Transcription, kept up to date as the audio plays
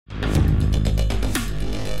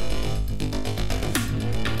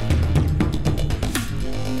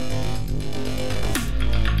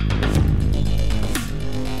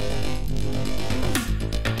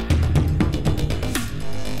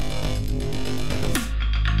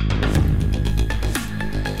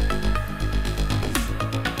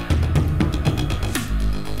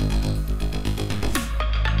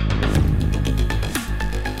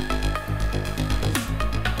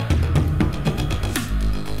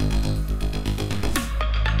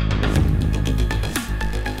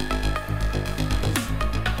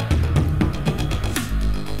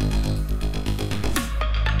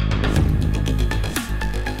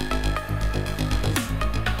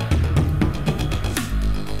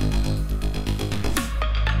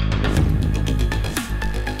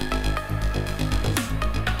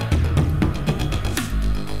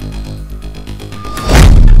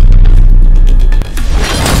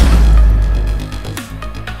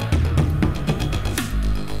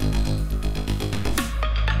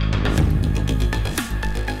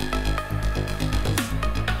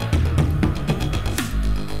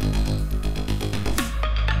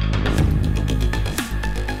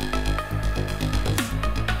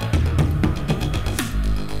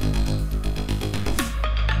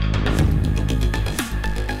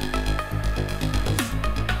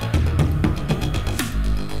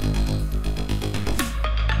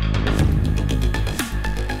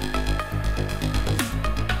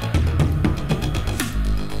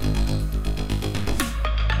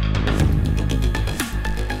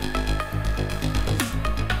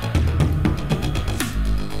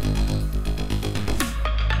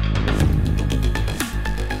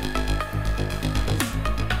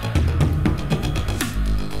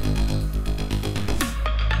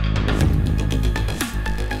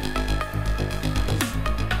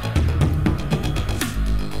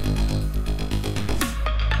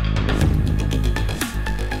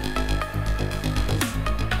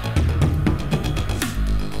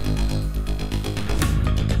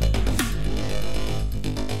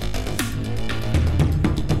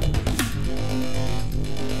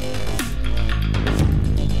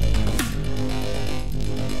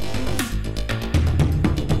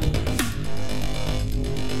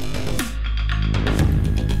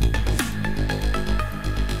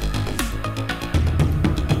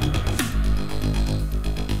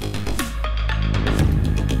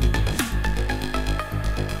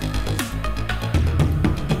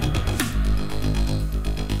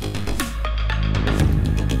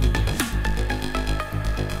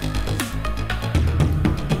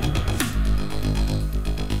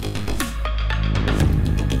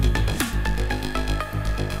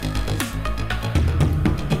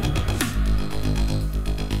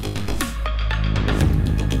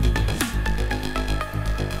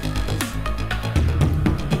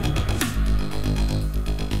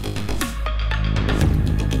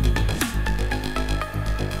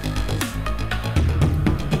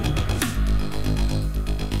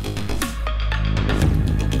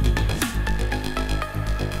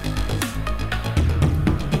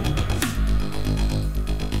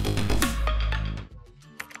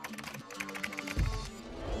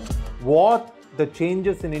what the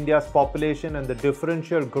changes in India's population and the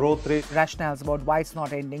differential growth rate. Rationales about why it's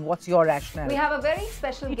not ending. What's your rationale? We have a very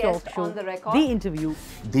special guest on the record. The interview.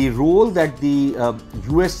 The role that the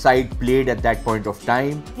US side played at that point of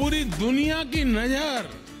time. पूरी दुनिया की नजर.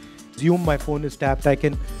 Assume my phone is tapped. I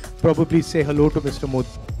can probably say hello to Mr.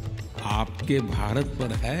 Modi. आपके भारत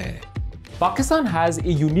पर है. Pakistan has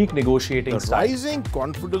a unique negotiating style. The rising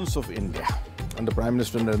confidence of India under Prime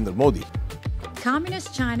Minister Narendra Modi.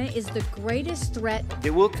 Communist China is the greatest threat.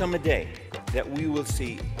 There will come a day that we will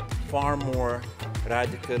see far more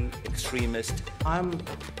radical extremist. I'm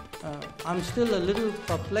still a little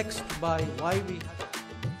perplexed by why we.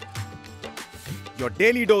 Your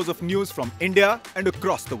daily dose of news from India and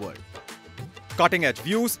across the world. Cutting edge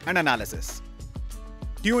views and analysis.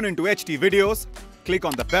 Tune into HT videos. Click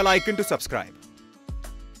on the bell icon to subscribe.